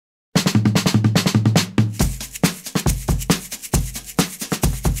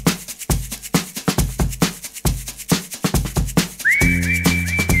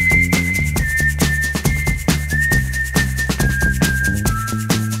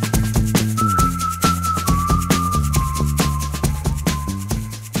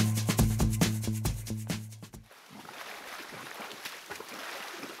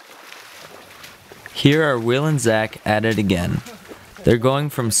Here are Will and Zak at it again. They're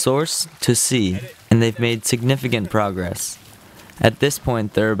going from source to sea, and they've made significant progress. At this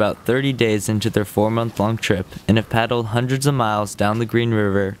point, they're about 30 days into their 4-month-long trip and have paddled hundreds of miles down the Green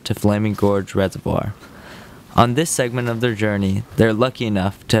River to Flaming Gorge Reservoir. On this segment of their journey, they're lucky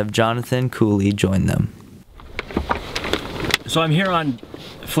enough to have Jonathan Cooley join them. So I'm here on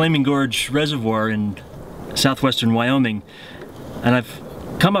Flaming Gorge Reservoir in southwestern Wyoming, and I've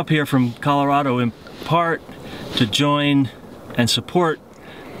come up here from Colorado in part to join and support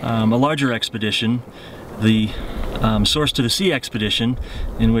a larger expedition, the Source to the Sea expedition,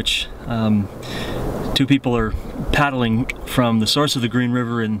 in which two people are paddling from the source of the Green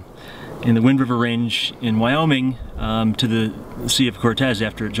River in the Wind River Range in Wyoming to the Sea of Cortez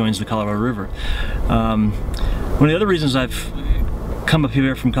after it joins the Colorado River. One of the other reasons I've come up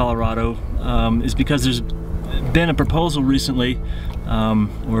here from Colorado is because there's been a proposal recently,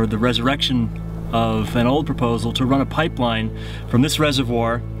 or the resurrection of an old proposal to run a pipeline from this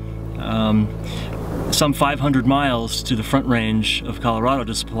reservoir some 500 miles to the Front Range of Colorado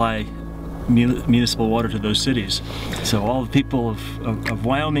to supply municipal water to those cities. So all the people of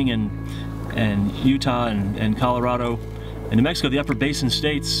Wyoming and Utah and Colorado and New Mexico, the upper basin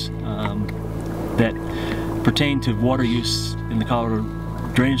states that pertain to water use in the Colorado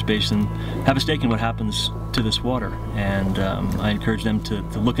drainage basin, have a stake in what happens to this water. And I encourage them to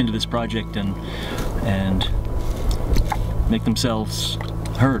look into this project and make themselves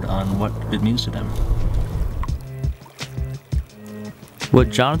heard on what it means to them. What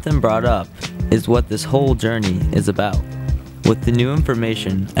Jonathan brought up is what this whole journey is about. With the new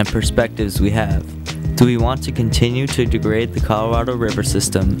information and perspectives we have, do we want to continue to degrade the Colorado River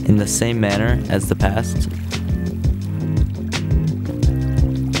system in the same manner as the past?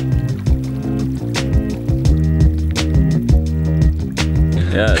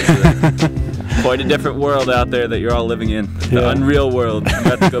 Yeah, it's quite a different world out there that you're all living in. The unreal world. You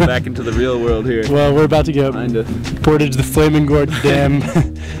have to go back into the real world here. Well, we're about to get portage the Flaming Gorge Dam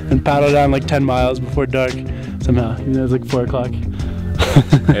and paddle down like 10 miles before dark somehow, even though it's like 4 o'clock.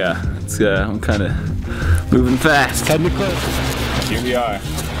 Yeah, it's, I'm kind of moving fast. Cutting it close. Here we are.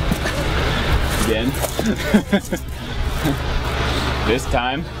 Again. This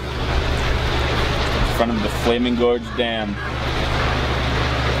time, in front of the Flaming Gorge Dam.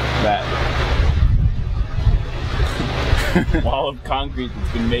 That wall of concrete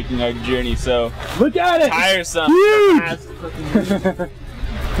that's been making our journey so look at it! Tiresome. Huge!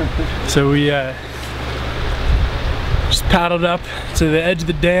 So we just paddled up to the edge of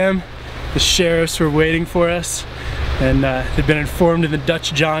the dam. The sheriffs were waiting for us, and they'd been informed in the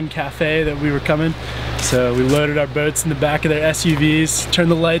Dutch John Cafe that we were coming. So we loaded our boats in the back of their SUVs, turned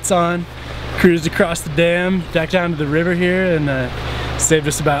the lights on, cruised across the dam, back down to the river here, and saved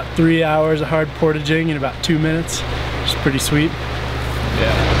us about 3 hours of hard portaging in about 2 minutes, which is pretty sweet.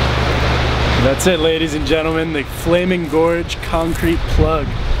 Yeah. And that's it, ladies and gentlemen, the Flaming Gorge concrete plug.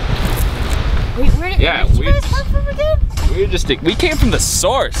 Wait, where did you guys come from again? We came from the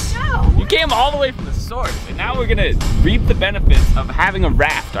source. No. You came all the way from the source, and now we're gonna reap the benefits of having a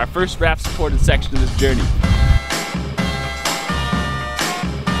raft, our first raft supported section of this journey.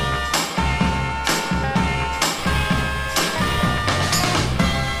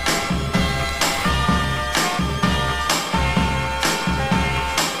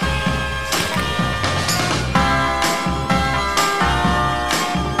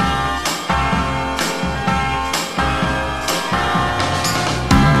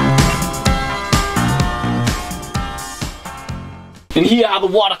 And here how the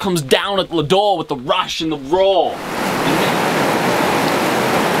water comes down at Lodore with the rush and the roar.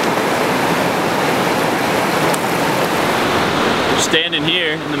 We're standing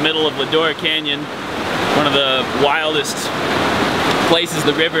here in the middle of Lodore Canyon, one of the wildest places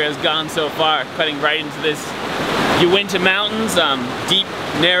the river has gone so far, cutting right into this Uinta Mountains, deep,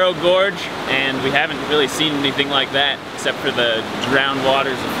 narrow gorge, and we haven't really seen anything like that except for the drowned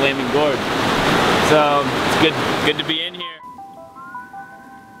waters of Flaming Gorge. So it's good to be in here.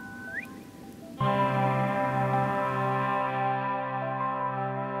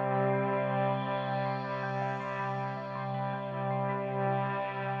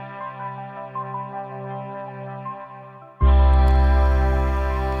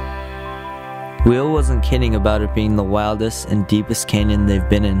 Will wasn't kidding about it being the wildest and deepest canyon they've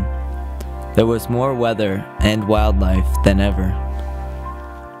been in. There was more weather and wildlife than ever.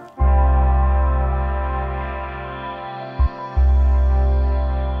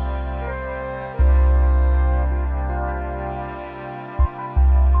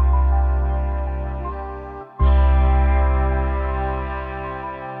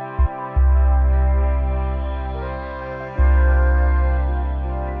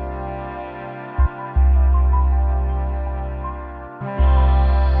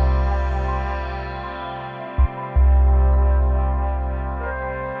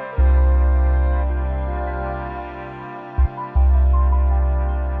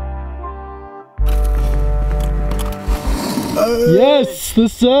 Yes, the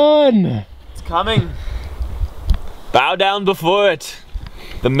sun! It's coming. Bow down before it,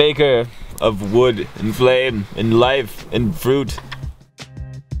 the maker of wood and flame and life and fruit.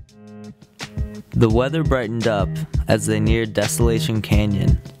 The weather brightened up as they neared Desolation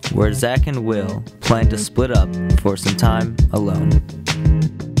Canyon, where Zak and Will planned to split up for some time alone.